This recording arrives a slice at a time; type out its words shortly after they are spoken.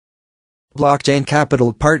blockchain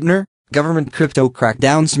capital partner, government crypto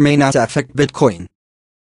crackdowns may not affect Bitcoin.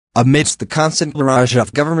 Amidst the constant barrage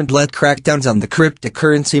of government-led crackdowns on the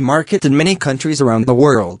cryptocurrency market in many countries around the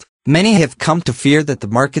world, many have come to fear that the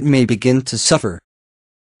market may begin to suffer.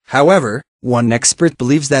 However, one expert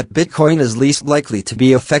believes that Bitcoin is least likely to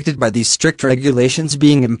be affected by these strict regulations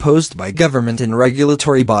being imposed by government and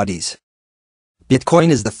regulatory bodies. Bitcoin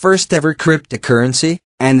is the first ever cryptocurrency,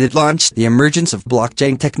 and it launched the emergence of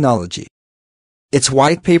blockchain technology. Its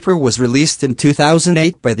white paper was released in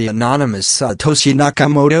 2008 by the anonymous Satoshi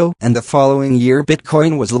Nakamoto, and the following year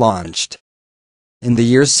Bitcoin was launched. In the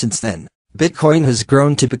years since then, Bitcoin has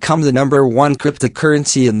grown to become the #1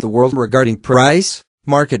 cryptocurrency in the world regarding price,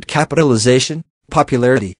 market capitalization,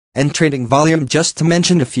 popularity, and trading volume, just to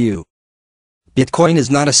mention a few. Bitcoin is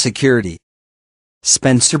not a security.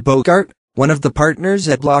 Spencer Bogart, one of the partners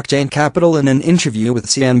at Blockchain Capital, in an interview with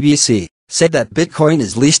CNBC, said that Bitcoin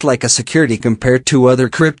is least like a security compared to other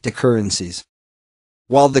cryptocurrencies.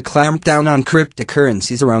 While the clampdown on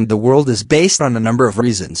cryptocurrencies around the world is based on a number of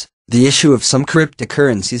reasons, the issue of some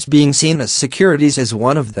cryptocurrencies being seen as securities is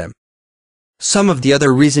one of them. Some of the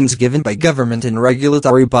other reasons given by government and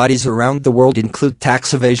regulatory bodies around the world include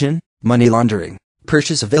tax evasion, money laundering,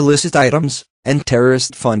 purchase of illicit items, and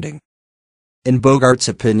terrorist funding. In Bogart's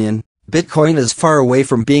opinion, Bitcoin is far away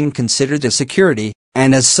from being considered a security,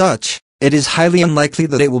 and as such, it is highly unlikely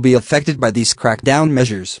that it will be affected by these crackdown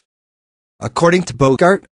measures. According to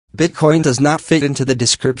Bogart, Bitcoin does not fit into the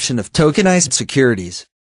description of tokenized securities.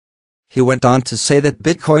 He went on to say that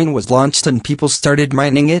Bitcoin was launched and people started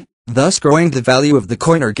mining it, thus growing the value of the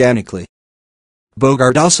coin organically.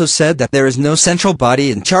 Bogart also said that there is no central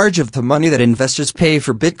body in charge of the money that investors pay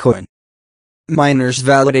for Bitcoin. Miners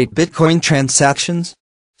validate Bitcoin transactions.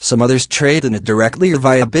 Some others trade in it directly or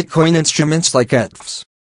via Bitcoin instruments like ETFs.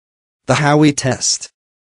 The Howey test.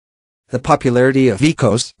 The popularity of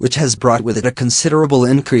ECOs, which has brought with it a considerable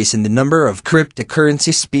increase in the number of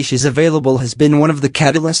cryptocurrency species available, has been one of the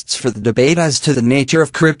catalysts for the debate as to the nature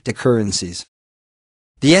of cryptocurrencies.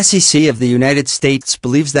 The SEC of the United States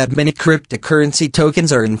believes that many cryptocurrency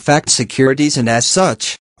tokens are in fact securities and as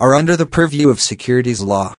such, are under the purview of securities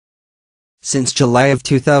law. Since July of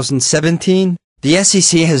 2017, the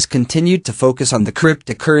SEC has continued to focus on the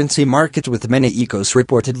cryptocurrency market, with many ECOs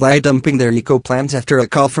reportedly dumping their ECO plans after a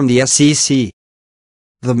call from the SEC.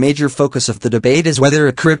 The major focus of the debate is whether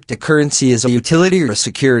a cryptocurrency is a utility or a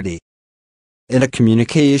security. In a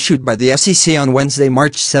communique issued by the SEC on Wednesday,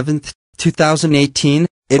 March 7, 2018,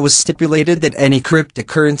 it was stipulated that any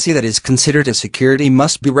cryptocurrency that is considered a security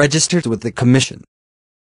must be registered with the Commission.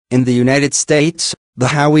 In the United States, the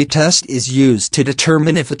Howey test is used to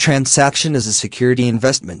determine if a transaction is a security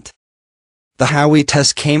investment. The Howey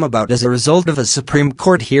test came about as a result of a Supreme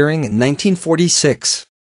Court hearing in 1946.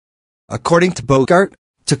 According to Bogart,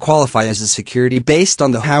 to qualify as a security based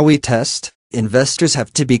on the Howey test, investors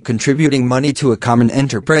have to be contributing money to a common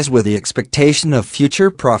enterprise with the expectation of future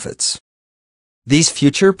profits. These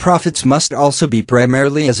future profits must also be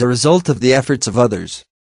primarily as a result of the efforts of others.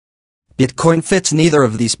 Bitcoin fits neither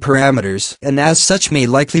of these parameters, and as such may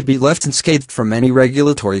likely be left unscathed from any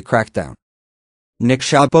regulatory crackdown. Nick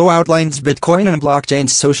Szabo outlines Bitcoin and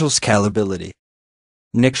blockchain's social scalability.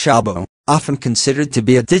 Nick Szabo, often considered to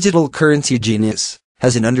be a digital currency genius,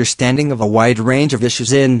 has an understanding of a wide range of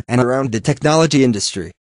issues in and around the technology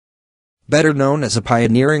industry. Better known as a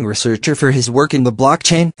pioneering researcher for his work in the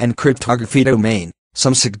blockchain and cryptography domain,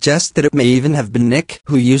 some suggest that it may even have been Nick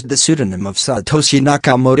who used the pseudonym of Satoshi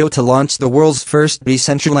Nakamoto to launch the world's first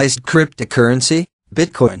decentralized cryptocurrency,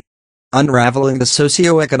 Bitcoin. Unraveling the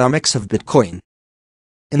Socioeconomics of Bitcoin.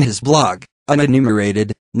 In his blog,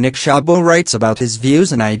 Unenumerated, Nick Szabo writes about his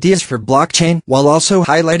views and ideas for blockchain while also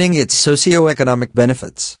highlighting its socioeconomic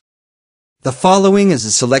benefits. The following is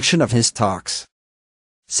a selection of his talks.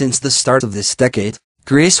 Since the start of this decade,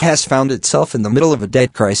 Greece has found itself in the middle of a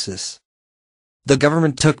debt crisis. The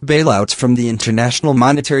government took bailouts from the International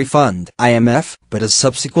Monetary Fund (IMF), but has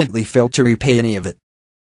subsequently failed to repay any of it.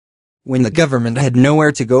 When the government had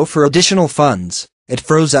nowhere to go for additional funds, it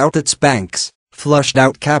froze out its banks, flushed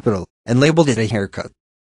out capital, and labeled it a haircut.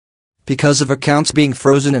 Because of accounts being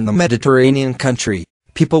frozen in the Mediterranean country,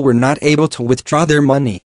 people were not able to withdraw their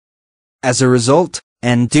money. As a result,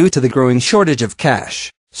 and due to the growing shortage of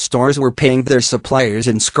cash, stores were paying their suppliers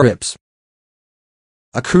in scrips.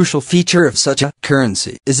 A crucial feature of such a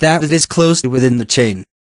currency is that it is closed within the chain.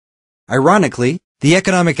 Ironically, the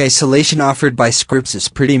economic isolation offered by scripts is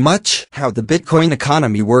pretty much how the Bitcoin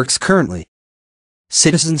economy works currently.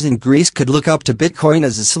 Citizens in Greece could look up to Bitcoin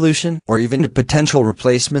as a solution or even a potential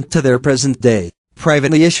replacement to their present-day,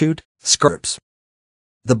 privately issued, scripts.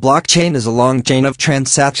 The blockchain is a long chain of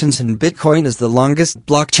transactions, and Bitcoin is the longest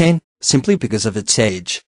blockchain, simply because of its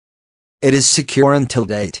age. It is secure until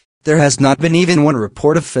date. There has not been even one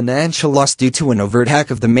report of financial loss due to an overt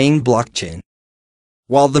hack of the main blockchain.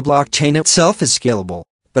 While the blockchain itself is scalable,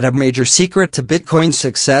 but a major secret to Bitcoin's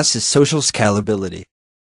success is social scalability.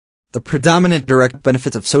 The predominant direct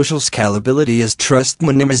benefit of social scalability is trust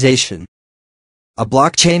minimization. A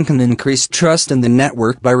blockchain can increase trust in the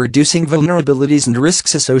network by reducing vulnerabilities and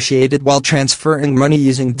risks associated while transferring money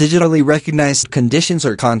using digitally recognized conditions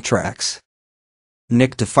or contracts.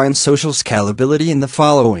 Nick defines social scalability in the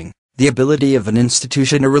following: the ability of an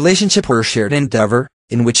institution, a relationship, or a shared endeavor,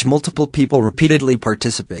 in which multiple people repeatedly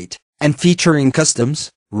participate, and featuring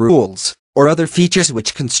customs, rules, or other features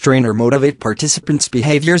which constrain or motivate participants'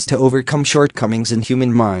 behaviors to overcome shortcomings in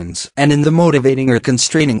human minds, and in the motivating or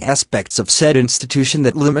constraining aspects of said institution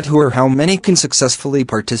that limit who or how many can successfully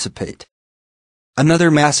participate. Another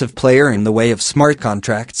massive player in the way of smart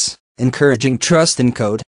contracts, encouraging trust in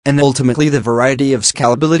code, and ultimately the variety of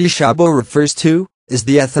scalability Szabo refers to, is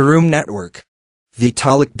the Ethereum network.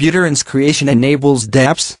 Vitalik Buterin's creation enables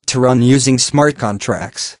dApps to run using smart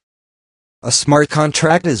contracts. A smart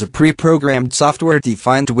contract is a pre-programmed software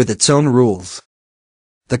defined with its own rules.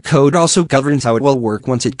 The code also governs how it will work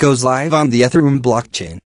once it goes live on the Ethereum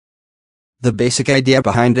blockchain. The basic idea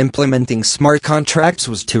behind implementing smart contracts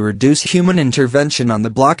was to reduce human intervention on the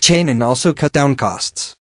blockchain and also cut down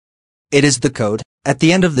costs. It is the code, at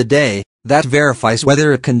the end of the day, that verifies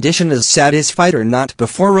whether a condition is satisfied or not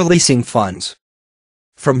before releasing funds.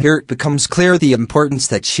 From here it becomes clear the importance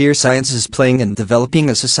that sheer science is playing in developing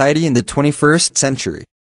a society in the 21st century.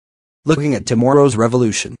 Looking at tomorrow's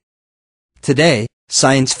revolution. Today,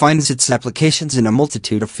 science finds its applications in a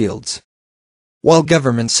multitude of fields. While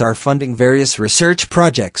governments are funding various research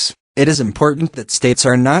projects, it is important that states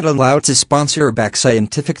are not allowed to sponsor or back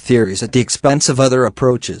scientific theories at the expense of other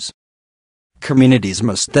approaches. Communities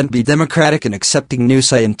must then be democratic in accepting new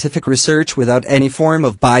scientific research without any form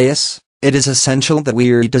of bias. It is essential that we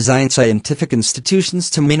redesign scientific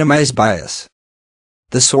institutions to minimize bias.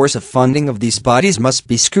 The source of funding of these bodies must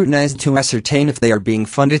be scrutinized to ascertain if they are being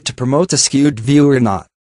funded to promote a skewed view or not.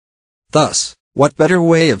 Thus, what better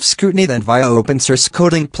way of scrutiny than via open-source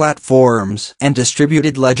coding platforms and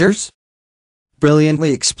distributed ledgers?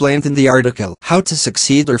 Brilliantly explained in the article How to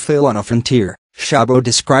Succeed or Fail on a Frontier, Szabo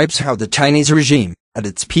describes how the Chinese regime, at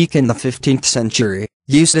its peak in the 15th century,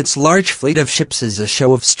 used its large fleet of ships as a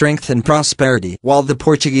show of strength and prosperity, while the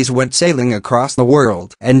Portuguese went sailing across the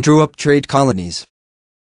world and drew up trade colonies.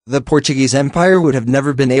 The Portuguese Empire would have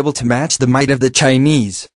never been able to match the might of the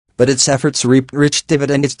Chinese, but its efforts reaped rich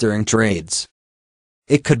dividends during trades.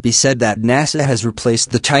 It could be said that NASA has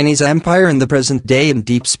replaced the Chinese Empire in the present day in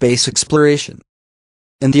deep space exploration.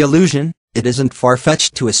 In the illusion, it isn't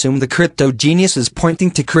far-fetched to assume the crypto genius is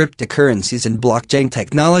pointing to cryptocurrencies and blockchain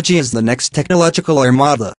technology as the next technological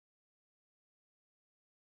armada.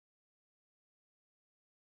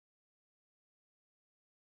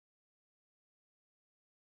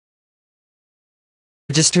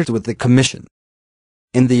 Registered with the Commission.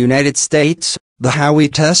 In the United States, the Howey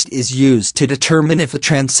test is used to determine if a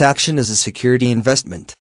transaction is a security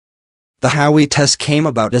investment. The Howey test came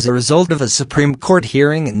about as a result of a Supreme Court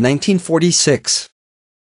hearing in 1946.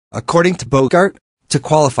 According to Bogart, to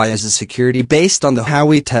qualify as a security based on the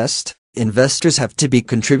Howey test, investors have to be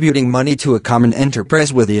contributing money to a common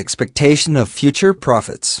enterprise with the expectation of future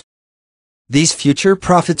profits. These future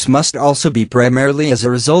profits must also be primarily as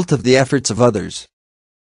a result of the efforts of others.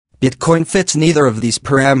 Bitcoin fits neither of these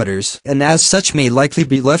parameters and as such may likely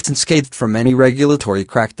be left unscathed from any regulatory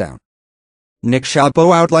crackdown. Nick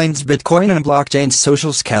Szabo outlines Bitcoin and blockchain's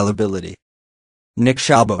social scalability. Nick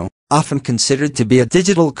Szabo, often considered to be a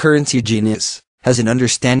digital currency genius, has an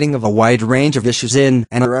understanding of a wide range of issues in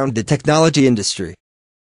and around the technology industry.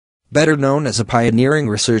 Better known as a pioneering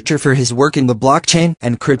researcher for his work in the blockchain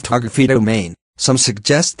and cryptography domain, some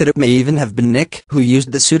suggest that it may even have been Nick who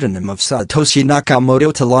used the pseudonym of Satoshi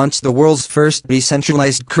Nakamoto to launch the world's first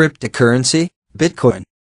decentralized cryptocurrency, Bitcoin.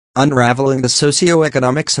 Unraveling the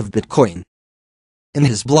Socioeconomics of Bitcoin. In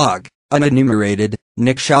his blog, Unenumerated,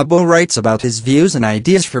 Nick Szabo writes about his views and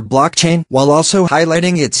ideas for blockchain while also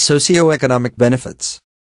highlighting its socioeconomic benefits.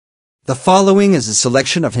 The following is a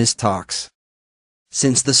selection of his talks.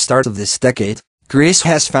 Since the start of this decade, Greece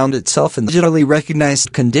has found itself in digitally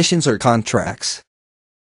recognized conditions or contracts.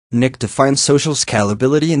 Nick defines social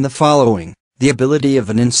scalability in the following: the ability of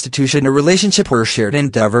an institution, a relationship, or a shared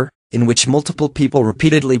endeavor, in which multiple people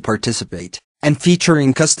repeatedly participate, and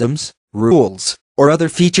featuring customs, rules, or other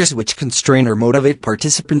features which constrain or motivate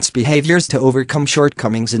participants' behaviors to overcome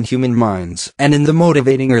shortcomings in human minds and in the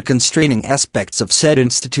motivating or constraining aspects of said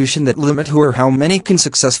institution that limit who or how many can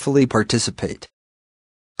successfully participate.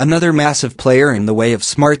 Another massive player in the way of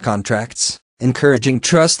smart contracts, encouraging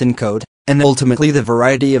trust in code, and ultimately the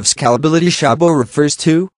variety of scalability Szabo refers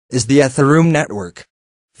to, is the Ethereum network.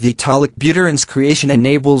 Vitalik Buterin's creation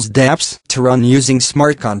enables dApps to run using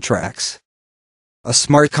smart contracts. A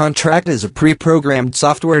smart contract is a pre-programmed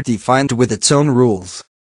software defined with its own rules.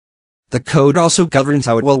 The code also governs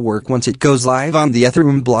how it will work once it goes live on the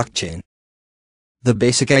Ethereum blockchain. The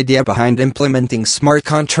basic idea behind implementing smart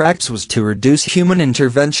contracts was to reduce human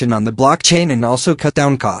intervention on the blockchain and also cut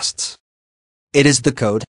down costs. It is the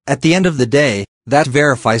code, at the end of the day, that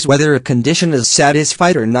verifies whether a condition is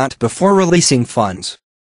satisfied or not before releasing funds.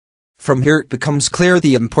 From here it becomes clear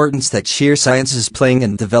the importance that sheer science is playing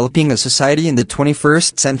in developing a society in the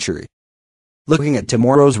 21st century. Looking at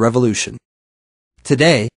tomorrow's revolution.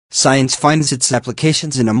 Today, science finds its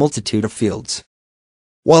applications in a multitude of fields.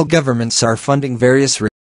 While governments are funding various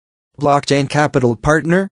blockchain capital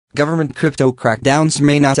partner, government crypto crackdowns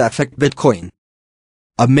may not affect Bitcoin.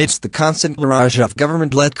 Amidst the constant barrage of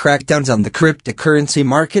government-led crackdowns on the cryptocurrency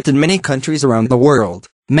market in many countries around the world,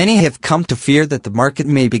 many have come to fear that the market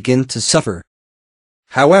may begin to suffer.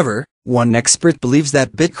 However, one expert believes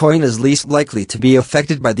that Bitcoin is least likely to be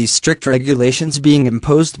affected by these strict regulations being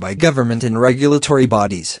imposed by government and regulatory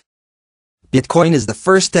bodies. Bitcoin is the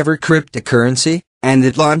first ever cryptocurrency, and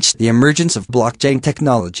it launched the emergence of blockchain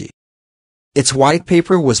technology. Its white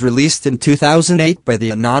paper was released in 2008 by the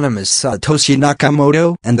anonymous Satoshi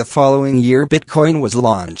Nakamoto, and the following year Bitcoin was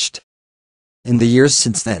launched. In the years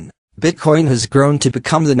since then, Bitcoin has grown to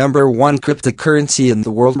become the #1 cryptocurrency in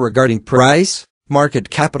the world regarding price, market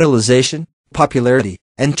capitalization, popularity,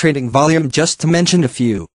 and trading volume, just to mention a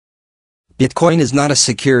few. Bitcoin is not a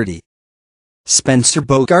security. Spencer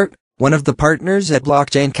Bogart, one of the partners at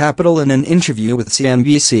Blockchain Capital, in an interview with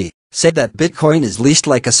CNBC, said that Bitcoin is least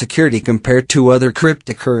like a security compared to other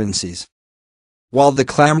cryptocurrencies. While the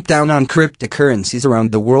clampdown on cryptocurrencies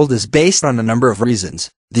around the world is based on a number of reasons,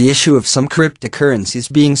 the issue of some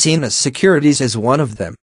cryptocurrencies being seen as securities is one of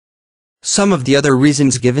them. Some of the other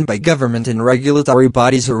reasons given by government and regulatory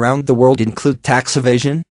bodies around the world include tax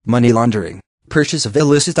evasion, money laundering, purchase of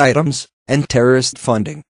illicit items, and terrorist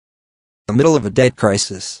funding. In the middle of a debt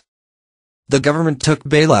crisis, the government took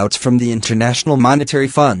bailouts from the International Monetary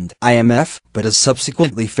Fund (IMF), but has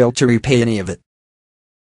subsequently failed to repay any of it.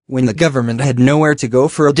 When the government had nowhere to go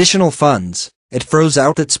for additional funds, it froze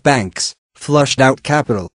out its banks, flushed out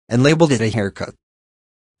capital, and labeled it a haircut.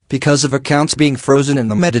 Because of accounts being frozen in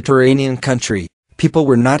the Mediterranean country, people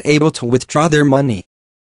were not able to withdraw their money.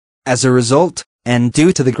 As a result, and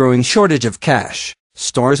due to the growing shortage of cash,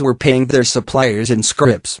 stores were paying their suppliers in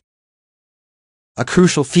scrips. A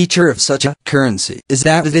crucial feature of such a currency is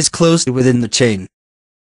that it is closed within the chain.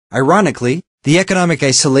 Ironically, the economic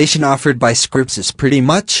isolation offered by scripts is pretty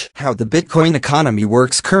much how the Bitcoin economy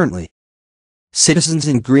works currently. Citizens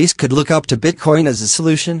in Greece could look up to Bitcoin as a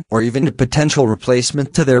solution or even a potential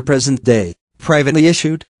replacement to their present-day, privately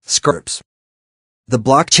issued, scripts. The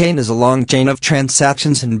blockchain is a long chain of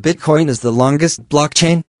transactions, and Bitcoin is the longest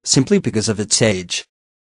blockchain, simply because of its age.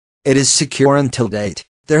 It is secure until date.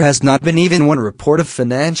 There has not been even one report of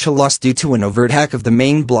financial loss due to an overt hack of the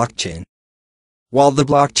main blockchain. While the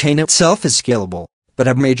blockchain itself is scalable, but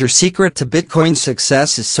a major secret to Bitcoin's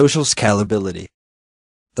success is social scalability.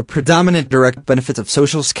 The predominant direct benefit of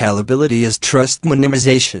social scalability is trust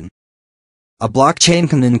minimization. A blockchain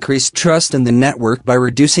can increase trust in the network by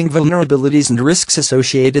reducing vulnerabilities and risks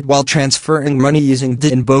associated while transferring money using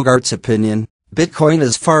DeFi. In Bogart's opinion, Bitcoin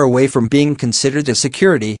is far away from being considered a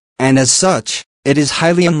security, and as such, it is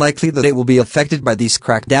highly unlikely that it will be affected by these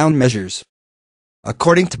crackdown measures.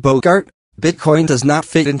 According to Bogart, Bitcoin does not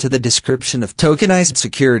fit into the description of tokenized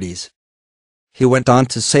securities. He went on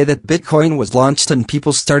to say that Bitcoin was launched and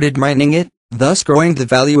people started mining it, thus growing the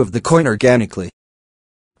value of the coin organically.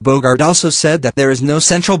 Bogart also said that there is no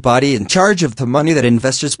central body in charge of the money that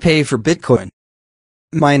investors pay for Bitcoin.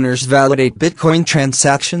 Miners validate Bitcoin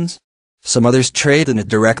transactions. Some others trade in it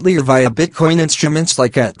directly or via Bitcoin instruments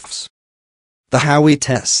like ETFs. The Howey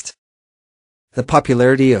test. The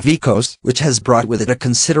popularity of ECOS, which has brought with it a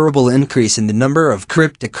considerable increase in the number of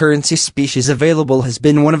cryptocurrency species available, has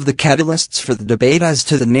been one of the catalysts for the debate as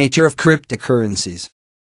to the nature of cryptocurrencies.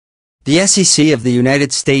 The SEC of the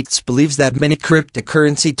United States believes that many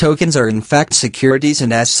cryptocurrency tokens are in fact securities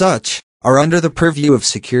and as such, are under the purview of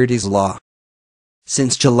securities law.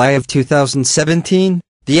 Since July of 2017,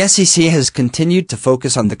 The SEC has continued to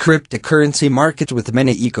focus on the cryptocurrency market, with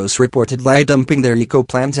many ecos reportedly dumping their eco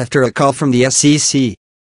plans after a call from the SEC.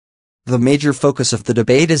 The major focus of the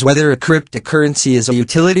debate is whether a cryptocurrency is a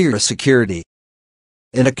utility or a security.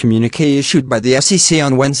 In a communique issued by the SEC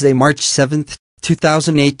on Wednesday, March 7,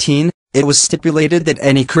 2018, it was stipulated that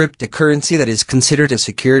any cryptocurrency that is considered a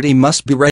security must be